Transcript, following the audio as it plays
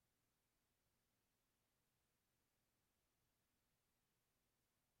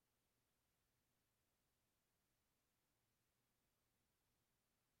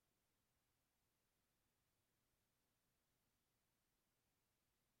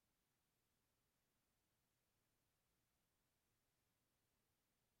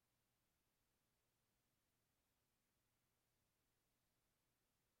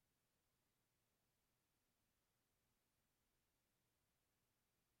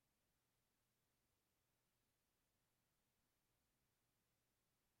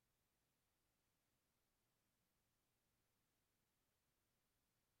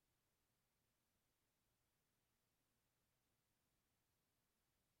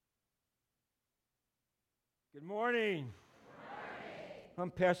Good morning.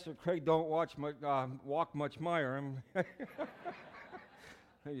 I'm Pastor Craig. Don't walk much Meyer. I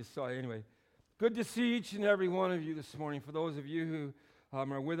just saw it anyway. Good to see each and every one of you this morning. For those of you who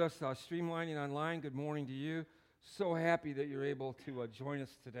are with us streamlining online, good morning to you. So happy that you're able to join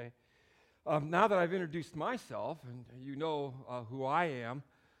us today. Now that I've introduced myself and you know who I am,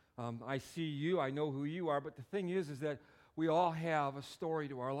 I see you, I know who you are. But the thing is that we all have a story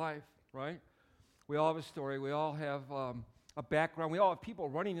to our life, right? We all have a story. We all have a background. We all have people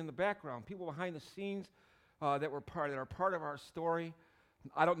running in the background, people behind the scenes that are part of our story.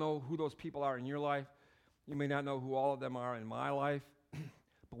 I don't know who those people are in your life. You may not know who all of them are in my life.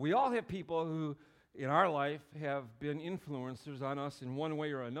 But we all have people who, in our life, have been influencers on us in one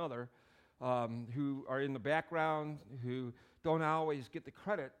way or another, who are in the background, who don't always get the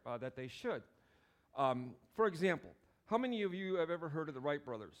credit that they should. For example, how many of you have ever heard of the Wright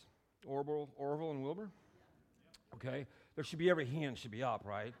brothers? Orville and Wilbur? Okay. There should be, every hand should be up,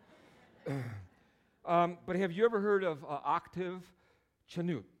 right? But have you ever heard of Octave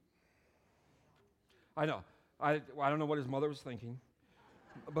Chanute? I know. I don't know what his mother was thinking.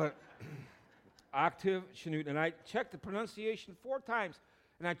 But Octave Chanute. And I checked the pronunciation 4 times.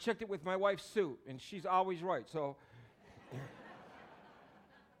 And I checked it with my wife, Sue. And she's always right. So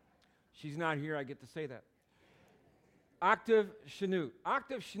she's not here. I get to say that. Octave Chanute.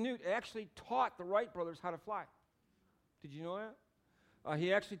 Octave Chanute actually taught the Wright brothers how to fly. Did you know that?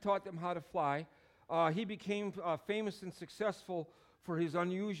 He actually taught them how to fly. He became famous and successful for his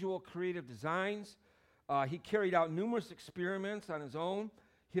unusual creative designs. He carried out numerous experiments on his own.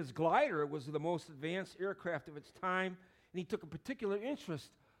 His glider was the most advanced aircraft of its time, and he took a particular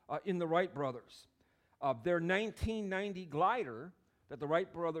interest in the Wright brothers. Their 1990 glider that the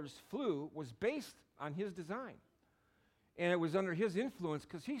Wright brothers flew was based on his design. And it was under his influence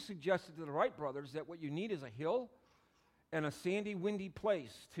because he suggested to the Wright brothers that what you need is a hill and a sandy, windy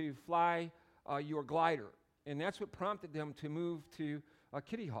place to fly your glider. And that's what prompted them to move to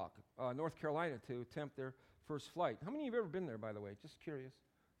Kitty Hawk, North Carolina, to attempt their first flight. How many of you have ever been there, by the way? Just curious.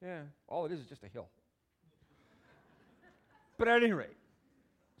 Yeah, all it is just a hill. But at any rate,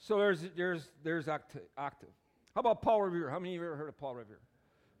 so there's Octave. How about Paul Revere? How many of you have ever heard of Paul Revere?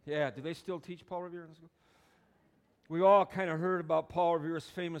 Yeah, do they still teach Paul Revere in school? We all kind of heard about Paul Revere's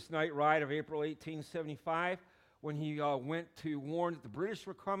famous night ride of April 1875 when he went to warn that the British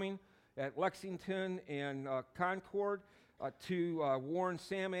were coming at Lexington and Concord, to warn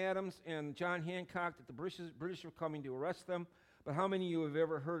Sam Adams and John Hancock that the British were coming to arrest them. But how many of you have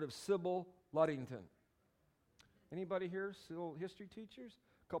ever heard of Sybil Ludington? Anybody here, Sybil history teachers?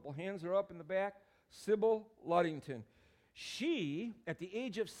 A couple hands are up in the back. Sybil Ludington. She, at the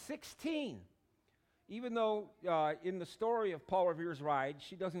age of 16, even though in the story of Paul Revere's ride,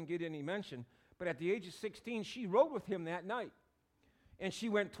 she doesn't get any mention, but at the age of 16, she rode with him that night. And she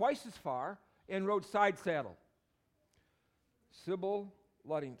went twice as far and rode side saddle. Sybil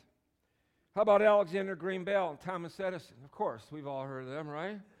Ludington. How about Alexander Graham Bell and Thomas Edison? Of course, we've all heard of them,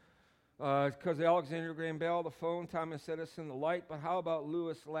 right? Because Alexander Graham Bell, the phone, Thomas Edison, the light. But how about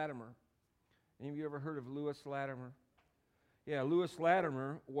Lewis Latimer? Any of you ever heard of Lewis Latimer? Yeah, Lewis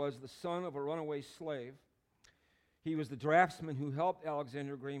Latimer was the son of a runaway slave. He was the draftsman who helped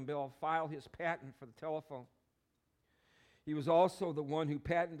Alexander Graham Bell file his patent for the telephone. He was also the one who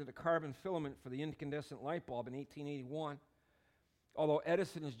patented a carbon filament for the incandescent light bulb in 1881. Although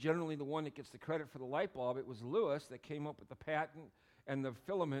Edison is generally the one that gets the credit for the light bulb, it was Lewis that came up with the patent and the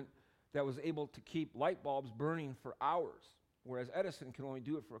filament that was able to keep light bulbs burning for hours, whereas Edison can only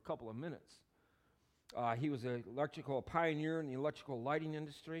do it for a couple of minutes. He was an electrical pioneer in the electrical lighting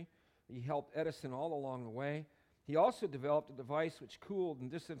industry. He helped Edison all along the way. He also developed a device which cooled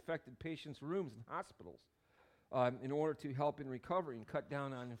and disinfected patients' rooms in hospitals in order to help in recovery and cut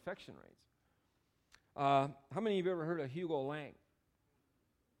down on infection rates. How many of you have ever heard of Hugo Lang?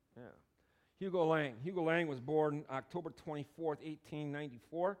 Yeah. Hugo Lang. Hugo Lang was born October 24th,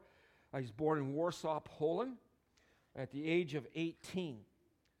 1894. He was born in Warsaw, Poland, at the age of 18.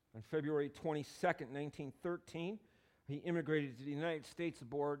 On February 22nd, 1913, he immigrated to the United States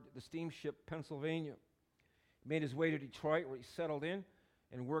aboard the steamship Pennsylvania. He made his way to Detroit, where he settled in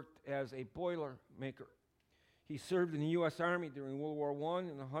and worked as a boiler maker. He served in the U.S. Army during World War I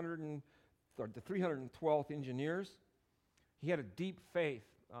in the 312th Engineers. He had a deep faith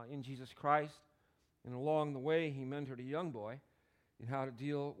in Jesus Christ, and along the way, he mentored a young boy in how to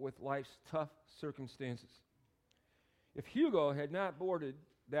deal with life's tough circumstances. If Hugo had not boarded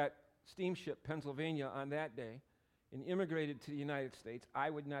that steamship Pennsylvania on that day and immigrated to the United States, I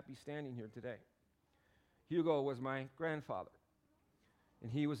would not be standing here today. Hugo was my grandfather.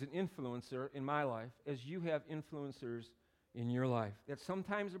 and he was an influencer in my life, as you have influencers in your life that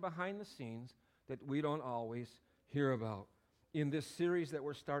sometimes are behind the scenes that we don't always hear about. In this series that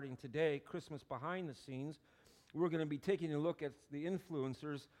we're starting today, Christmas Behind the Scenes, we're going to be taking a look at the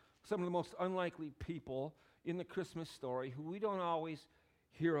influencers, some of the most unlikely people in the Christmas story who we don't always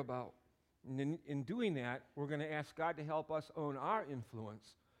hear about. And in doing that, we're going to ask God to help us own our influence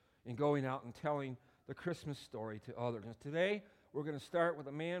in going out and telling the Christmas story to others. And today, we're going to start with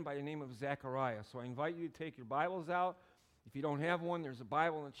a man by the name of Zechariah. So I invite you to take your Bibles out. If you don't have one, there's a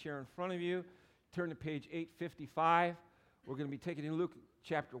Bible in the chair in front of you. Turn to page 855. We're going to be taking in Luke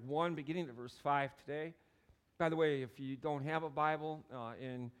chapter 1, beginning at verse 5 today. By the way, if you don't have a Bible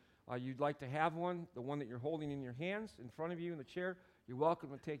and you'd like to have one, the one that you're holding in your hands in front of you in the chair, you're welcome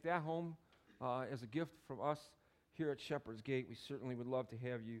to take that home as a gift from us here at Shepherd's Gate. We certainly would love to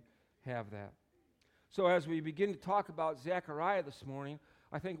have you have that. So as we begin to talk about Zechariah this morning,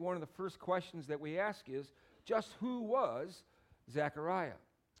 I think one of the first questions that we ask is, just who was Zechariah?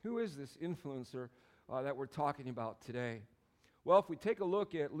 Who is this influencer that we're talking about today? Well, if we take a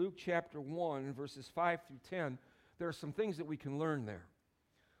look at Luke chapter 1, verses 5 through 10, there are some things that we can learn there.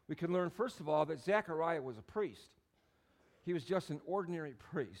 We can learn, first of all, that Zechariah was a priest. He was just an ordinary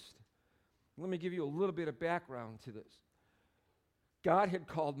priest. Let me give you a little bit of background to this. God had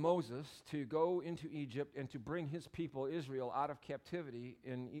called Moses to go into Egypt and to bring his people, Israel, out of captivity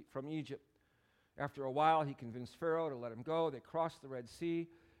from Egypt. After a while, he convinced Pharaoh to let him go. They crossed the Red Sea,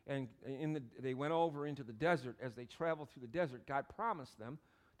 and they went over into the desert. As they traveled through the desert, God promised them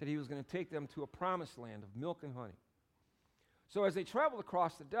that he was going to take them to a promised land of milk and honey. So as they traveled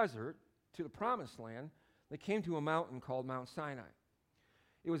across the desert to the promised land, they came to a mountain called Mount Sinai.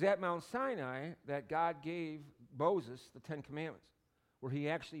 It was at Mount Sinai that God gave Moses the Ten Commandments, where he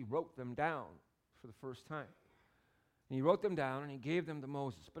actually wrote them down for the first time. And he wrote them down and he gave them to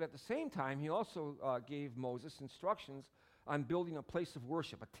Moses. But at the same time, he also gave Moses instructions on building a place of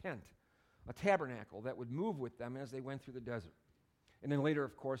worship, a tent, a tabernacle that would move with them as they went through the desert. And then later,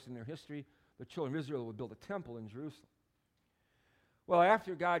 of course, in their history, the children of Israel would build a temple in Jerusalem. Well,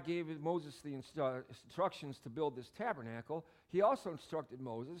 after God gave Moses the instructions to build this tabernacle, he also instructed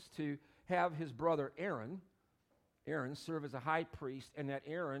Moses to have his brother Aaron serve as a high priest, and that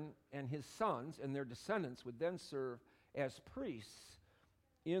Aaron and his sons and their descendants would then serve as priests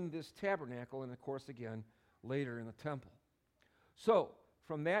in this tabernacle and, of course, again, later in the temple. So,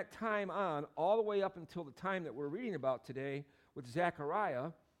 from that time on, all the way up until the time that we're reading about today with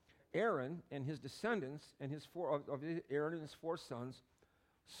Zechariah, Aaron and his descendants and Aaron and his four sons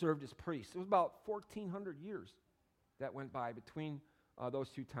served as priests. It was about 1,400 years that went by between those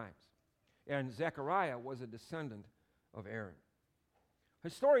two times. And Zechariah was a descendant of Aaron.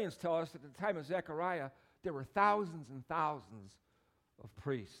 Historians tell us that at the time of Zechariah, there were thousands and thousands of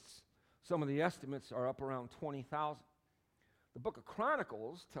priests. Some of the estimates are up around 20,000. The book of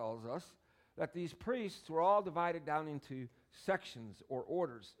Chronicles tells us that these priests were all divided down into sections or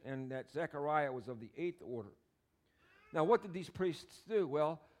orders, and that Zechariah was of the 8th order. Now, what did these priests do?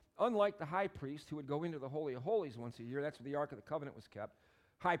 Well, unlike the high priest who would go into the Holy of Holies once a year, that's where the Ark of the Covenant was kept,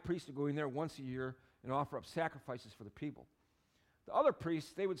 high priests would go in there once a year and offer up sacrifices for the people. The other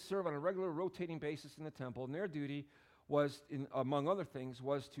priests, they would serve on a regular rotating basis in the temple, and their duty was, among other things,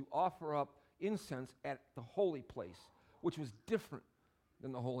 was to offer up incense at the holy place, which was different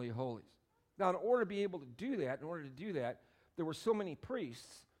than the Holy of Holies. Now, in order to do that, there were so many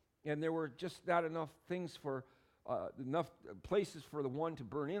priests, and there were just not enough things for enough places for the one to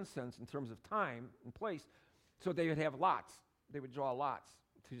burn incense in terms of time and place, so they would have lots. They would draw lots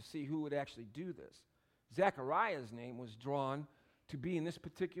to see who would actually do this. Zechariah's name was drawn to be in this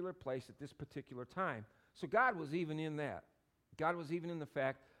particular place at this particular time. So God was even in that. God was even in the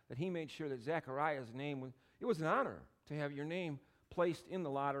fact that he made sure that Zechariah's name it was an honor to have your name placed in the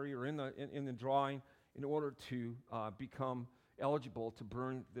lottery or in the drawing in order to become eligible to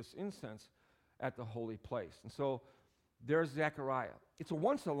burn this incense at the holy place. And so there's Zechariah. It's a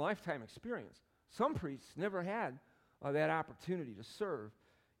once-in-a-lifetime experience. Some priests never had that opportunity to serve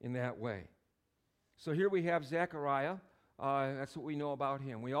in that way. So here we have Zechariah. That's what we know about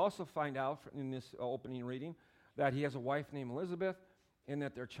him. We also find out in this opening reading that he has a wife named Elizabeth and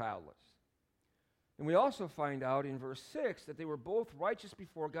that they're childless. And we also find out in verse 6 that they were both righteous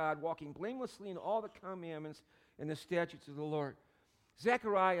before God, walking blamelessly in all the commandments and the statutes of the Lord.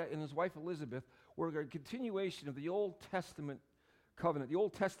 Zechariah and his wife Elizabeth were a continuation of the Old Testament covenant, the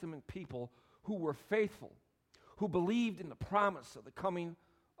Old Testament people who were faithful, who believed in the promise of the coming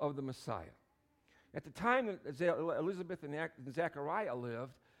of the Messiah. At the time that Elizabeth and Zechariah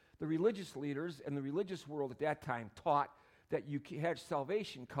lived, the religious leaders and the religious world at that time taught that you had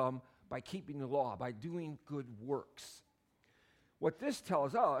salvation come by keeping the law, by doing good works. What this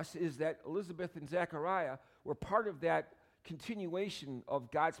tells us is that Elizabeth and Zechariah were part of that continuation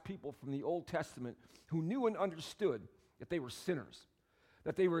of God's people from the Old Testament who knew and understood that they were sinners,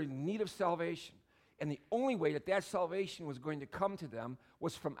 that they were in need of salvation. And the only way that that salvation was going to come to them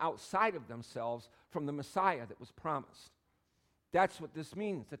was from outside of themselves, from the Messiah that was promised. That's what this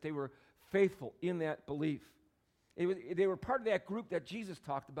means, that they were faithful in that belief. They were part of that group that Jesus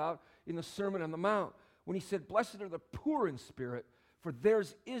talked about in the Sermon on the Mount when he said, "Blessed are the poor in spirit, for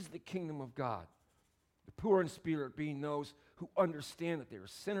theirs is the kingdom of God." The poor in spirit being those who understand that they are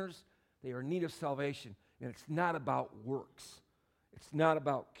sinners, they are in need of salvation, and it's not about works. It's not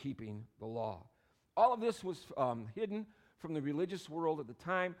about keeping the law. All of this was hidden from the religious world at the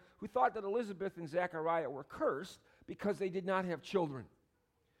time, who thought that Elizabeth and Zechariah were cursed because they did not have children,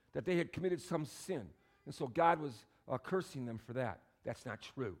 that they had committed some sin. And so God was cursing them for that. That's not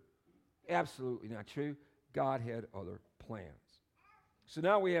true. Absolutely not true. God had other plans. So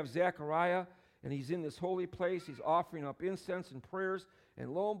now we have Zechariah, and he's in this holy place. He's offering up incense and prayers,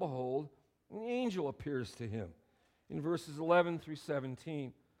 and lo and behold, an angel appears to him in verses 11 through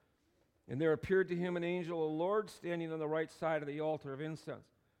 17. "And there appeared to him an angel of the Lord standing on the right side of the altar of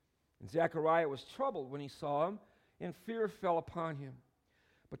incense. And Zechariah was troubled when he saw him, and fear fell upon him.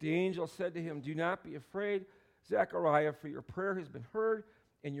 But the angel said to him, 'Do not be afraid, Zechariah, for your prayer has been heard,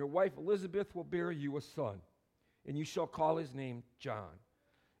 and your wife Elizabeth will bear you a son, and you shall call his name John.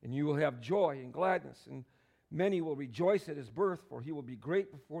 And you will have joy and gladness, and many will rejoice at his birth, for he will be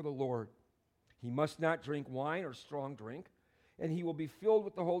great before the Lord. He must not drink wine or strong drink, and he will be filled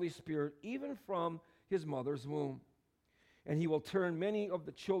with the Holy Spirit even from his mother's womb. And he will turn many of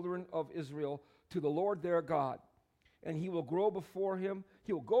the children of Israel to the Lord their God. And he will go before him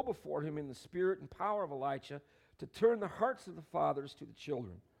in the spirit and power of Elijah, to turn the hearts of the fathers to the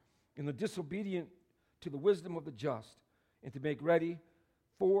children, and the disobedient to the wisdom of the just, and to make ready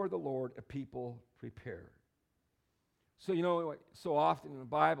for the Lord a people prepared.'" So so often in the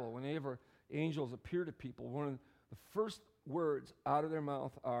Bible, whenever angels appear to people, one of the first words out of their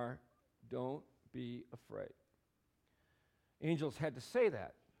mouth are, "Don't be afraid." Angels had to say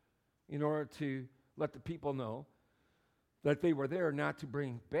that in order to let the people know that they were there not to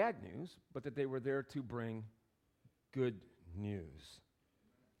bring bad news, but that they were there to bring good news.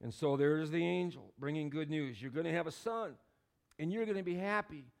 And so there's the angel bringing good news. You're going to have a son, and you're going to be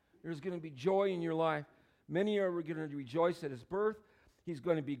happy. There's going to be joy in your life. Many are going to rejoice at his birth. He's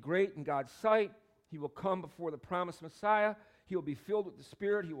going to be great in God's sight. He will come before the promised Messiah. He will be filled with the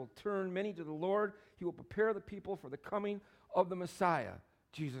Spirit. He will turn many to the Lord. He will prepare the people for the coming of the Messiah,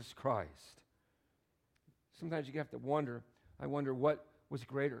 Jesus Christ. Sometimes you have to wonder, I wonder what was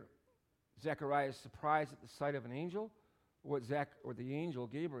greater, Zechariah's surprise at the sight of an angel, or what the angel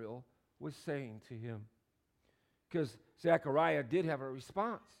Gabriel was saying to him. Because Zechariah did have a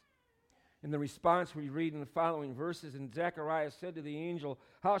response. In the response we read in the following verses, "And Zechariah said to the angel,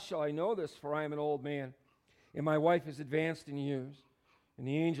 'How shall I know this? For I am an old man, and my wife is advanced in years.' And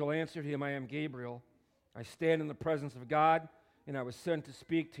the angel answered him, 'I am Gabriel. I stand in the presence of God, and I was sent to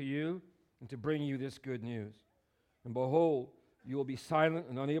speak to you and to bring you this good news. And behold, you will be silent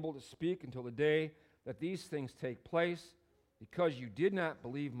and unable to speak until the day that these things take place, because you did not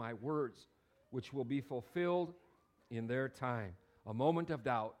believe my words, which will be fulfilled in their time.'" A moment of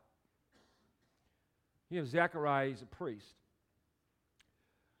doubt. You have Zechariah, he's a priest.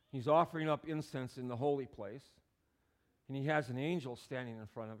 He's offering up incense in the holy place, and he has an angel standing in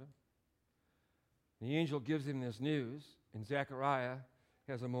front of him. The angel gives him this news, and Zechariah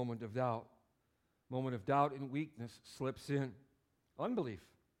has a moment of doubt. Moment of doubt and weakness slips in. Unbelief.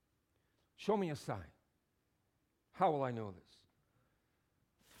 Show me a sign. How will I know this?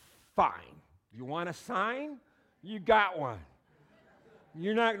 Fine. You want a sign? You got one.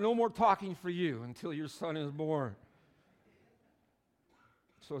 No more talking for you until your son is born.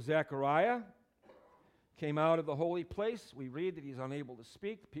 So Zechariah came out of the holy place. We read that he's unable to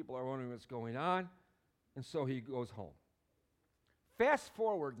speak. The people are wondering what's going on. And so he goes home. Fast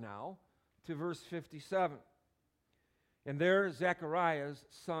forward now to verse 57. And there Zechariah's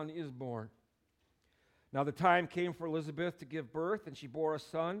son is born. Now the time came for Elizabeth to give birth, and she bore a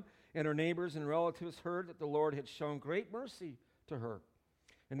son, and her neighbors and relatives heard that the Lord had shown great mercy to her.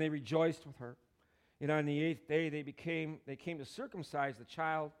 And they rejoiced with her. And on the 8th day they came to circumcise the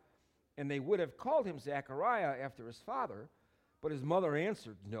child, and they would have called him Zechariah after his father, but his mother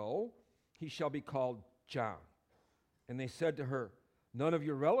answered, "No, he shall be called John." And they said to her, "None of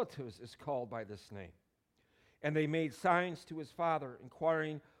your relatives is called by this name." And they made signs to his father,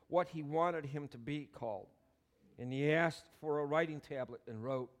 inquiring what he wanted him to be called. And he asked for a writing tablet and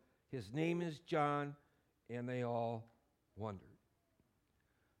wrote, "His name is John," and they all wondered.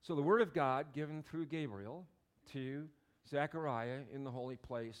 So the word of God given through Gabriel to Zechariah in the holy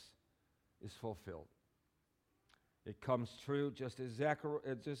place is fulfilled. It comes true just as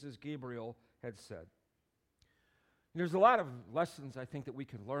Gabriel had said. There's a lot of lessons I think that we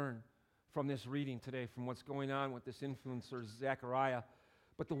could learn from this reading today, from what's going on with this influencer Zechariah.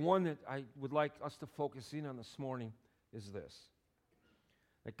 But the one that I would like us to focus in on this morning is this: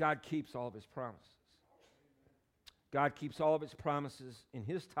 that God keeps all of his promises. God keeps all of his promises in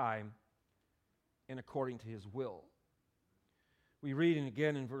his time and according to his will. We read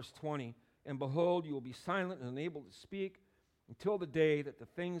again in verse 20, "And behold, you will be silent and unable to speak until the day that the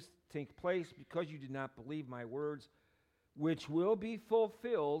things take place, because you did not believe my words, which will be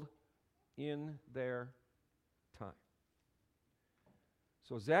fulfilled in their time."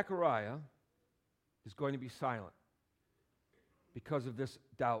 So Zechariah is going to be silent because of this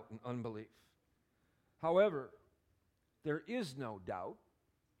doubt and unbelief. However, there is no doubt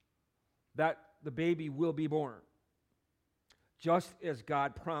that the baby will be born, just as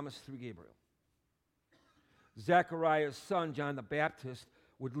God promised through Gabriel. Zechariah's son, John the Baptist,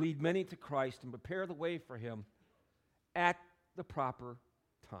 would lead many to Christ and prepare the way for him at the proper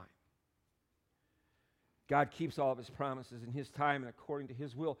time. God keeps all of his promises in his time and according to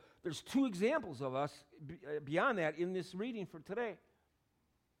his will. There's two examples of us beyond that in this reading for today.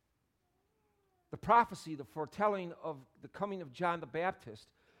 The prophecy, the foretelling of the coming of John the Baptist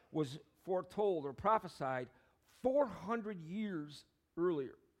was foretold or prophesied 400 years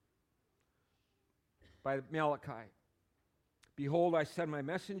earlier by Malachi. "Behold, I send my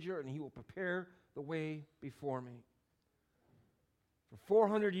messenger, and he will prepare the way before me." For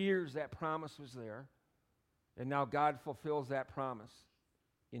 400 years that promise was there, and now God fulfills that promise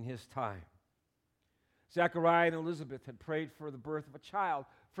in his time. Zechariah and Elizabeth had prayed for the birth of a child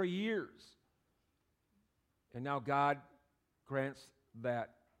for years, and now God grants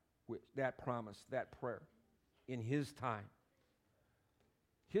that promise, that prayer, in his time.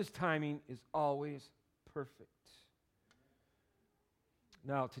 His timing is always perfect.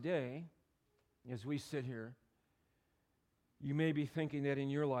 Now today, as we sit here, you may be thinking that in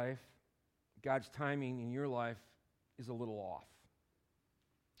your life, God's timing in your life is a little off,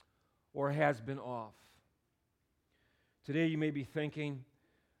 or has been off. Today you may be thinking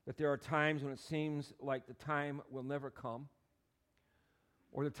that there are times when it seems like the time will never come,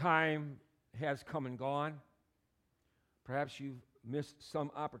 or the time has come and gone. Perhaps you've missed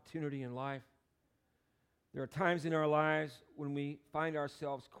some opportunity in life. There are times in our lives when we find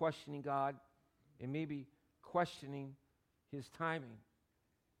ourselves questioning God and maybe questioning his timing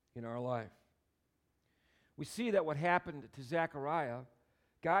in our life. We see that what happened to Zechariah,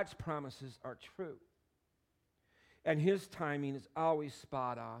 God's promises are true. And his timing is always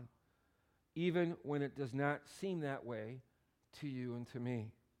spot on, even when it does not seem that way to you and to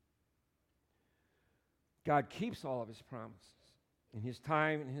me. God keeps all of his promises in his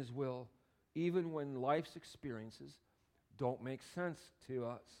time and his will, even when life's experiences don't make sense to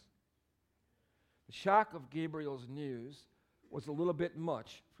us. The shock of Gabriel's news was a little bit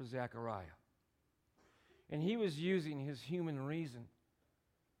much for Zechariah. And he was using his human reason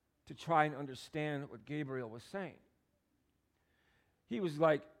to try and understand what Gabriel was saying. He was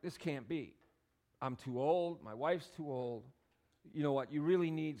like, "This can't be. I'm too old. My wife's too old. You know what? You really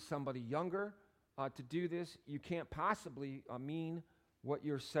need somebody younger to do this. You can't possibly mean what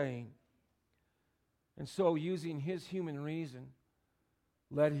you're saying." And so using his human reason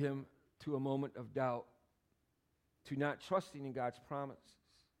led him to a moment of doubt, to not trusting in God's promises.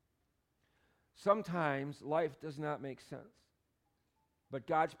 Sometimes life does not make sense, but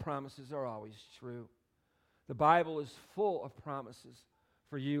God's promises are always true. The Bible is full of promises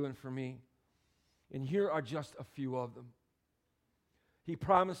for you and for me, and here are just a few of them. He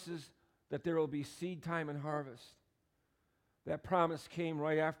promises that there will be seed time and harvest. That promise came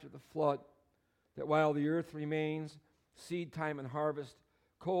right after the flood, that while the earth remains, seed time and harvest,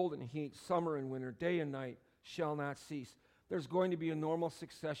 cold and heat, summer and winter, day and night shall not cease. There's going to be a normal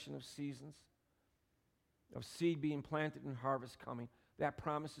succession of seasons, of seed being planted and harvest coming. That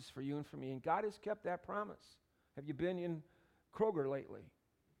promise is for you and for me, and God has kept that promise. Have you been in Kroger lately?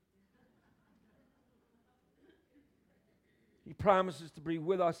 He promises to be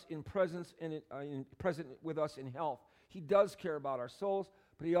with us in presence and present with us in health. He does care about our souls,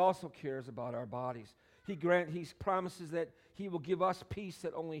 but he also cares about our bodies. He promises that he will give us peace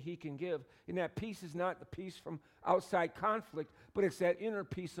that only he can give. And that peace is not the peace from outside conflict, but it's that inner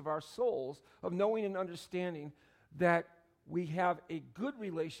peace of our souls, of knowing and understanding that we have a good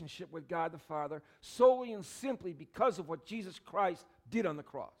relationship with God the Father solely and simply because of what Jesus Christ did on the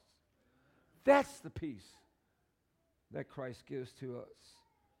cross. That's the peace that Christ gives to us.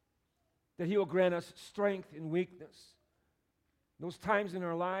 That he will grant us strength in weakness. Those times in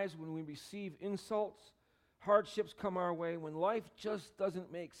our lives when we receive insults, hardships come our way, when life just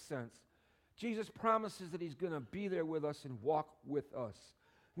doesn't make sense. Jesus promises that he's going to be there with us and walk with us.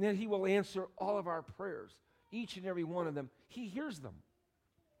 And that he will answer all of our prayers, each and every one of them. He hears them.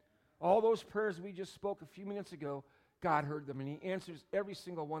 All those prayers we just spoke a few minutes ago, God heard them, and he answers every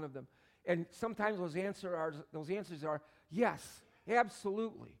single one of them. And sometimes those answers are yes,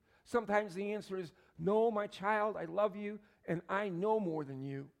 absolutely. Sometimes the answer is, no, my child, I love you, and I know more than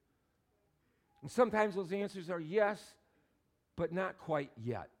you. And sometimes those answers are yes, but not quite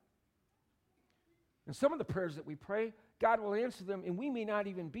yet. And some of the prayers that we pray, God will answer them, and we may not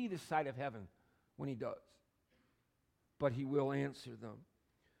even be this side of heaven when he does. But he will answer them.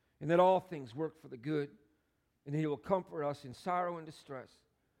 And that all things work for the good, and he will comfort us in sorrow and distress.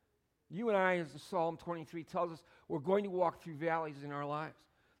 You and I, as the Psalm 23 tells us, we're going to walk through valleys in our lives.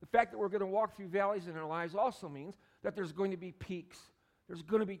 The fact that we're going to walk through valleys in our lives also means that there's going to be peaks. There's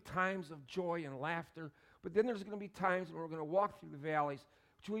going to be times of joy and laughter, but then there's going to be times when we're going to walk through the valleys,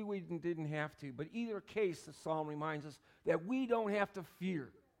 which we didn't have to. But either case, the Psalm reminds us that we don't have to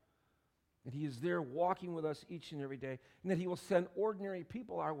fear, that he is there walking with us each and every day, and that he will send ordinary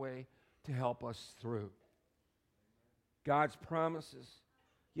people our way to help us through. God's promises.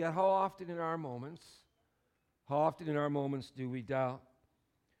 Yet how often in our moments do we doubt?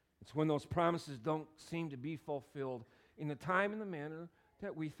 It's when those promises don't seem to be fulfilled in the time and the manner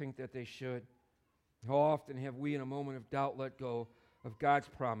that we think that they should. How often have we, in a moment of doubt, let go of God's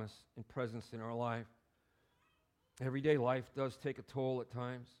promise and presence in our life? Everyday life does take a toll at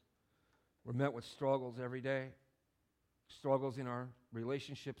times. We're met with struggles every day. Struggles in our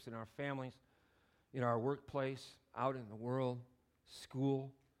relationships, in our families, in our workplace, out in the world,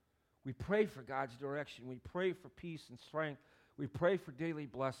 school. We pray for God's direction. We pray for peace and strength. We pray for daily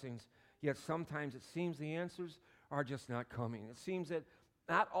blessings. Yet sometimes it seems the answers are just not coming. It seems that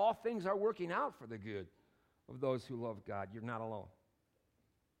not all things are working out for the good of those who love God. You're not alone.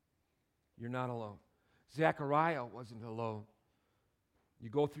 You're not alone. Zechariah wasn't alone. You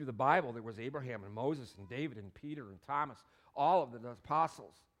go through the Bible, there was Abraham and Moses and David and Peter and Thomas, all of the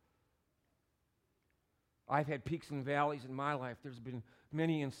apostles. I've had peaks and valleys in my life. There's been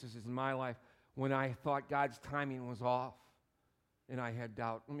many instances in my life when I thought God's timing was off and I had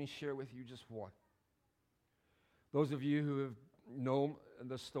doubt. Let me share with you just one. Those of you who have known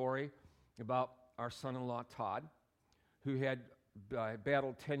the story about our son-in-law Todd, who had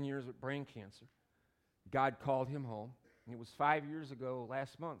battled 10 years with brain cancer, God called him home. And it was 5 years ago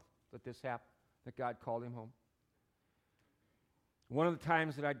last month that this happened, that God called him home. One of the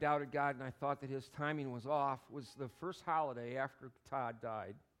times that I doubted God and I thought that his timing was off was the first holiday after Todd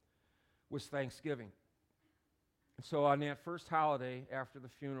died, was Thanksgiving. And so on that first holiday after the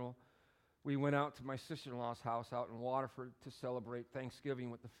funeral, we went out to my sister-in-law's house out in Waterford to celebrate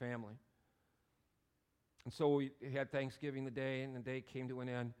Thanksgiving with the family. And so we had Thanksgiving the day, and the day came to an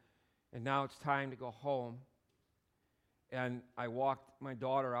end, and now it's time to go home. And I walked my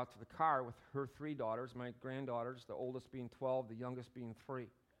daughter out to the car with her 3 daughters, my granddaughters, the oldest being 12, the youngest being 3.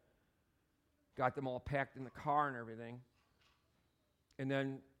 Got them all packed in the car and everything. And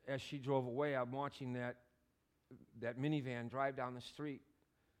then as she drove away, I'm watching that minivan drive down the street,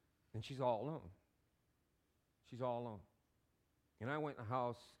 and she's all alone. She's all alone. And I went in the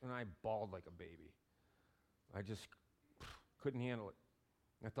house, and I bawled like a baby. I just couldn't handle it.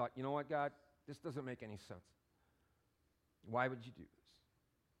 And I thought, you know what, God? This doesn't make any sense. Why would you do this?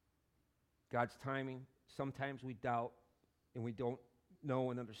 God's timing, sometimes we doubt and we don't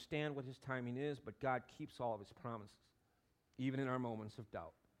know and understand what his timing is, but God keeps all of his promises, even in our moments of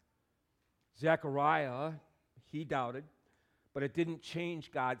doubt. Zechariah, he doubted, but it didn't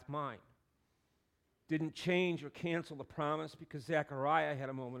change God's mind. Didn't change or cancel the promise because Zechariah had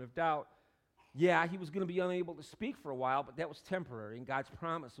a moment of doubt. Yeah, he was going to be unable to speak for a while, but that was temporary, and God's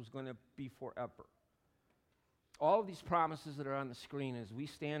promise was going to be forever. All of these promises that are on the screen, as we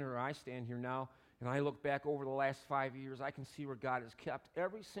stand or I stand here now, and I look back over the last 5 years, I can see where God has kept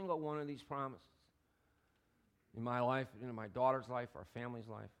every single one of these promises. In my life, in my daughter's life, our family's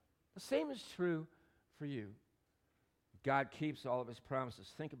life. The same is true for you. God keeps all of his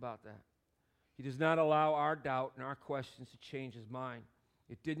promises. Think about that. He does not allow our doubt and our questions to change his mind.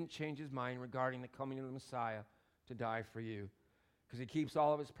 It didn't change his mind regarding the coming of the Messiah to die for you. Because he keeps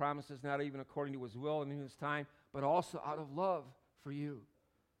all of his promises, not even according to his will and in his time, but also out of love for you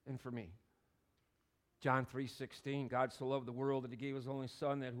and for me. John 3:16, God so loved the world that he gave his only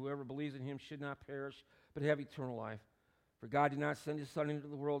Son, that whoever believes in him should not perish, but have eternal life. For God did not send his Son into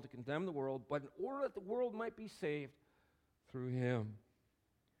the world to condemn the world, but in order that the world might be saved through him.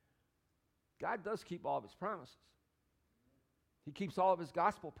 God does keep all of his promises. He keeps all of his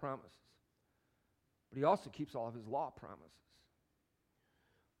gospel promises. But he also keeps all of his law promises.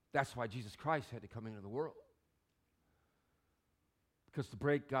 That's why Jesus Christ had to come into the world. Because to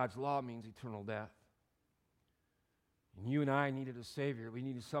break God's law means eternal death. And you and I needed a Savior. We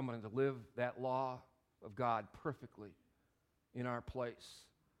needed someone to live that law of God perfectly in our place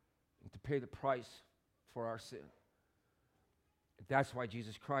and to pay the price for our sin. And that's why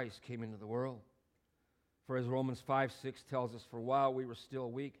Jesus Christ came into the world. For as Romans 5:6 tells us, for while we were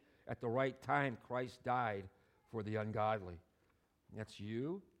still weak, at the right time Christ died for the ungodly. And that's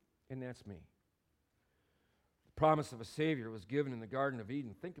you and that's me. The promise of a Savior was given in the Garden of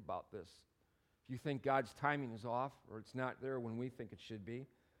Eden. Think about this. If you think God's timing is off or it's not there when we think it should be,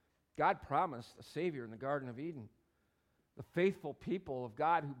 God promised a Savior in the Garden of Eden. The faithful people of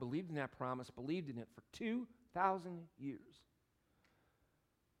God who believed in that promise believed in it for 2,000 years.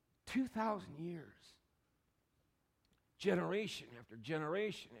 2,000 years. Generation after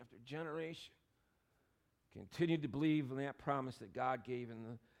generation after generation continued to believe in that promise that God gave.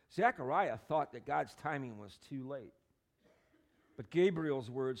 And Zechariah thought that God's timing was too late. But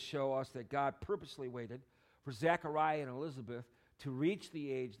Gabriel's words show us that God purposely waited for Zechariah and Elizabeth to reach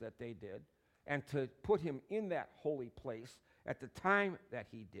the age that they did and to put him in that holy place at the time that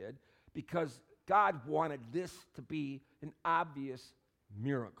he did, because God wanted this to be an obvious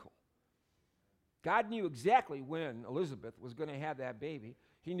miracle. God knew exactly when Elizabeth was going to have that baby.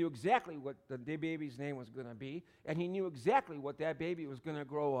 He knew exactly what the baby's name was going to be, and he knew exactly what that baby was going to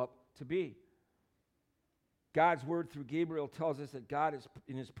grow up to be. God's word through Gabriel tells us that God, is,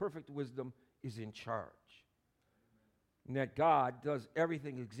 in his perfect wisdom, is in charge. And that God does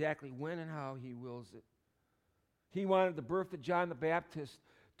everything exactly when and how he wills it. He wanted the birth of John the Baptist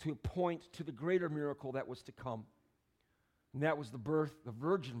to point to the greater miracle that was to come. And that was the birth, the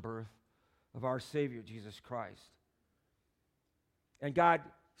virgin birth, of our Savior, Jesus Christ. And God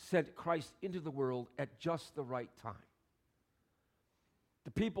sent Christ into the world at just the right time.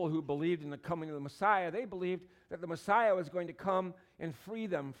 The people who believed in the coming of the Messiah, they believed that the Messiah was going to come and free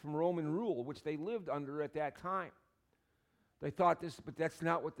them from Roman rule, which they lived under at that time. They thought this, but that's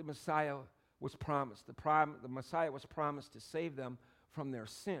not what the Messiah was promised. The Messiah was promised to save them from their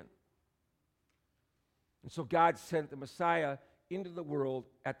sin. And so God sent the Messiah into the world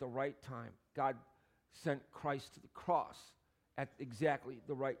at the right time. God sent Christ to the cross at exactly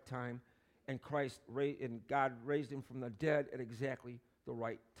the right time, and God raised him from the dead at exactly the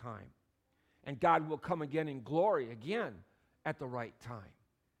right time. And God will come again in glory again at the right time,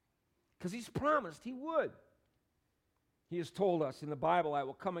 because he's promised he would. He has told us in the Bible, I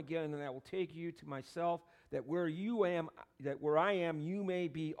will come again and I will take you to myself, that where I am, you may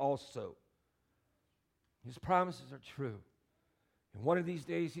be also. His promises are true. And one of these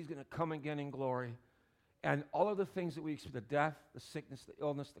days, he's going to come again in glory. And all of the things that we expect, the death, the sickness, the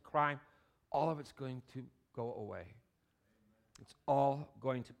illness, the crime, all of it's going to go away. It's all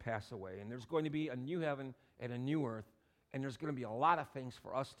going to pass away. And there's going to be a new heaven and a new earth. And there's going to be a lot of things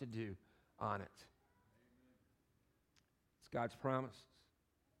for us to do on it. It's God's promises,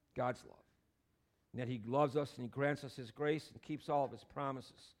 God's love. And that he loves us and he grants us his grace and keeps all of his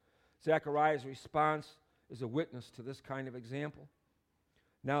promises. Zechariah's response is a witness to this kind of example.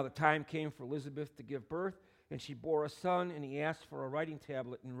 Now the time came for Elizabeth to give birth, and she bore a son, and he asked for a writing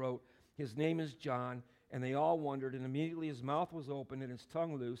tablet and wrote, his name is John. And they all wondered, and immediately his mouth was opened and his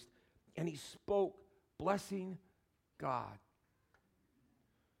tongue loosed, and he spoke, blessing God.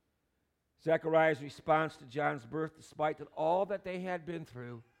 Zechariah's response to John's birth, despite that all that they had been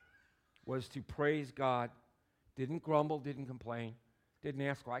through, was to praise God. Didn't grumble, didn't complain, didn't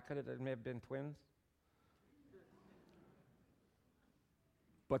ask why could it have been twins,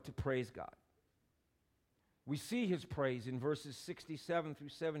 but to praise God. We see his praise in verses 67 through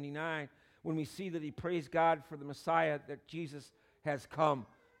 79 when we see that he praised God for the Messiah, that Jesus has come.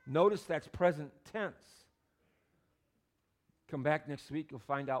 Notice that's present tense. Come back next week, you'll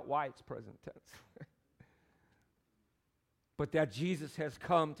find out why it's present tense. But that Jesus has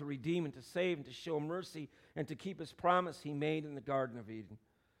come to redeem and to save and to show mercy and to keep his promise he made in the Garden of Eden.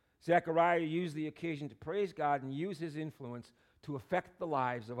 Zechariah used the occasion to praise God and use his influence to affect the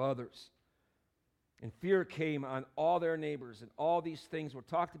lives of others. And fear came on all their neighbors, and all these things were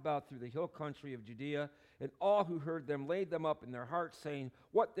talked about through the hill country of Judea, and all who heard them laid them up in their hearts, saying,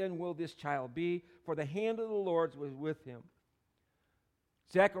 what then will this child be? For the hand of the Lord was with him.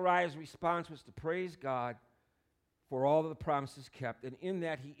 Zechariah's response was to praise God for all of the promises kept, and in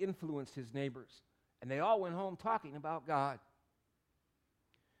that he influenced his neighbors. And they all went home talking about God.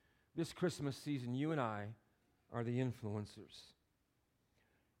 This Christmas season, you and I are the influencers.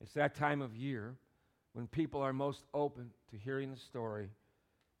 It's that time of year when people are most open to hearing the story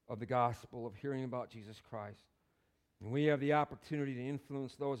of the gospel, of hearing about Jesus Christ. And we have the opportunity to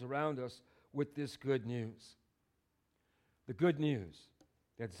influence those around us with this good news. The good news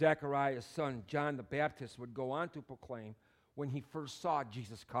that Zechariah's son, John the Baptist, would go on to proclaim when he first saw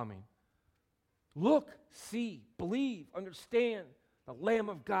Jesus coming. Look, see, believe, understand the Lamb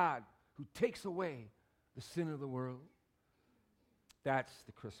of God who takes away the sin of the world. That's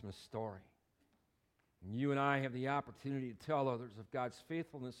the Christmas story. And you and I have the opportunity to tell others of God's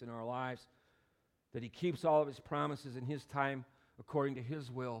faithfulness in our lives, that he keeps all of his promises in his time according to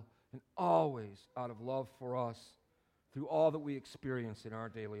his will, and always out of love for us through all that we experience in our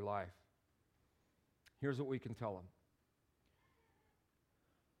daily life. Here's what we can tell them.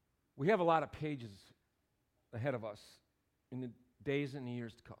 We have a lot of pages ahead of us in the days and the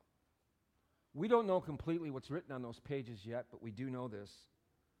years to come. We don't know completely what's written on those pages yet, but we do know this,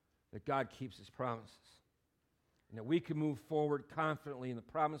 that God keeps his promises, and that we can move forward confidently in the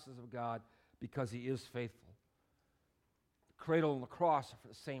promises of God because he is faithful. The cradle and the cross are for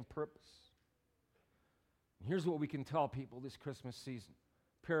the same purpose. And here's what we can tell people this Christmas season,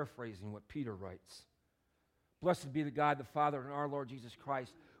 paraphrasing what Peter writes. Blessed be the God, the Father, and our Lord Jesus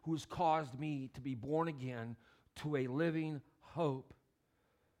Christ, who has caused me to be born again to a living hope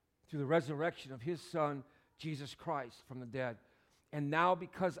through the resurrection of his Son, Jesus Christ, from the dead. And now,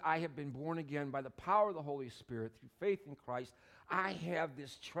 because I have been born again by the power of the Holy Spirit through faith in Christ, I have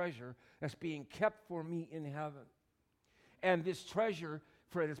this treasure that's being kept for me in heaven. And this treasure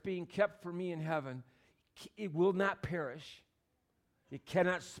that's being kept for me in heaven, it will not perish, it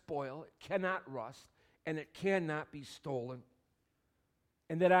cannot spoil, it cannot rust, and it cannot be stolen.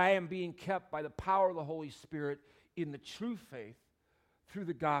 And that I am being kept by the power of the Holy Spirit in the true faith through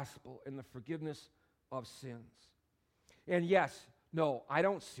the gospel and the forgiveness of sins. And yes, no, I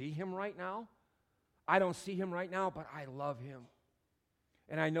don't see him right now. I don't see him right now, but I love him.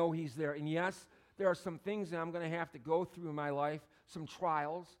 And I know he's there. And yes, there are some things that I'm going to have to go through in my life, some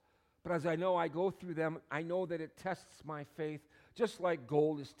trials. But as I know I go through them, I know that it tests my faith, just like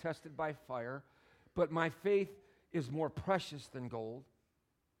gold is tested by fire. But my faith is more precious than gold.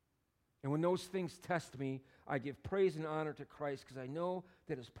 And when those things test me, I give praise and honor to Christ because I know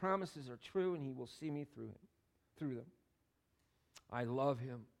that his promises are true and he will see me through them. I love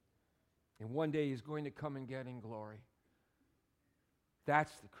him. And one day he's going to come and get in glory.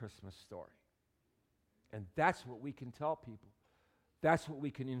 That's the Christmas story. And that's what we can tell people. That's what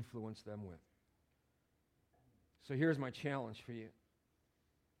we can influence them with. So here's my challenge for you.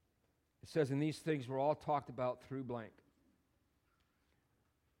 It says, in these things were all talked about through blank.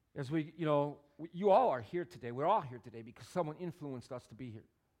 As we, you all are here today. We're all here today because someone influenced us to be here.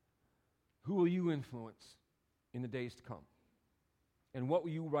 Who will you influence in the days to come? And what will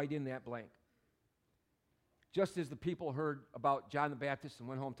you write in that blank? Just as the people heard about John the Baptist and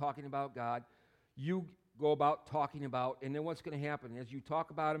went home talking about God, you go about talking about, and then what's going to happen? As you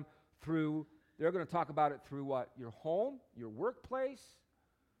talk about him they're going to talk about it through what? Your home, your workplace.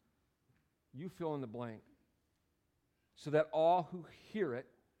 You fill in the blank. So that all who hear it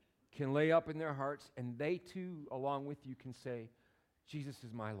can lay up in their hearts, and they too, along with you, can say, Jesus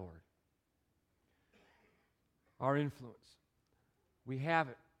is my Lord. Our influence. We have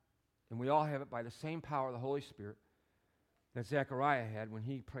it, and we all have it by the same power of the Holy Spirit that Zechariah had when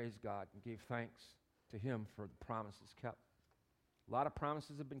he praised God and gave thanks to him for the promises kept. A lot of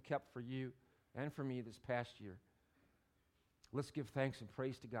promises have been kept for you and for me this past year. Let's give thanks and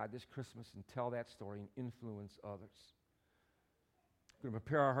praise to God this Christmas and tell that story and influence others. We're going to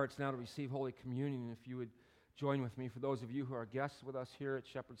prepare our hearts now to receive Holy Communion. And if you would join with me, for those of you who are guests with us here at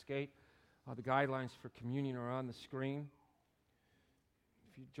Shepherd's Gate, the guidelines for communion are on the screen.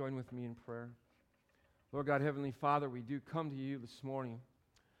 If you join with me in prayer. Lord God, Heavenly Father, we do come to you this morning.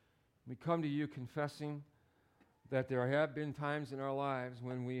 We come to you confessing that there have been times in our lives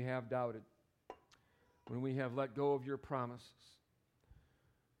when we have doubted, when we have let go of your promises.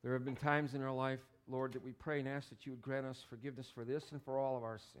 There have been times in our life, Lord, that we pray and ask that you would grant us forgiveness for this and for all of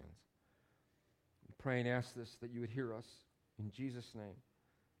our sins. We pray and ask this, that you would hear us. In Jesus' name,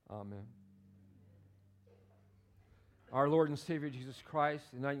 amen. Our Lord and Savior Jesus Christ,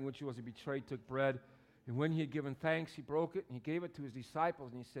 the night in which he was betrayed, took bread, and when he had given thanks, he broke it, and he gave it to his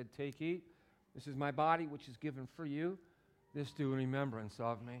disciples, and he said, "Take, eat. This is my body, which is given for you. This do in remembrance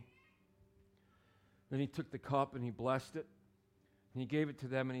of me." Then he took the cup, and he blessed it, And he gave it to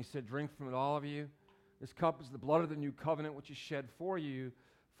them, and he said, drink from it, all of you. This cup is the blood of the new covenant, which is shed for you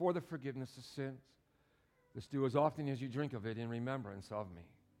for the forgiveness of sins. This do as often as you drink of it in remembrance of me.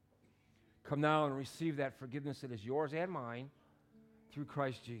 Come now and receive that forgiveness that is yours and mine through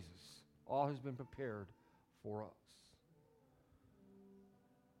Christ Jesus. All has been prepared for us.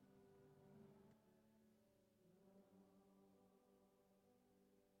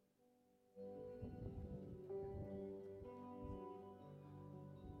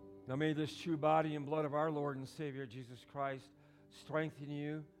 Now may this true body and blood of our Lord and Savior Jesus Christ strengthen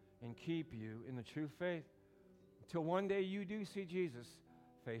you and keep you in the true faith until one day you do see Jesus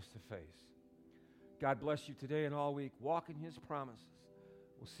face to face. God bless you today and all week. Walk in his promises.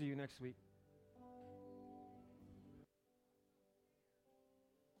 We'll see you next week.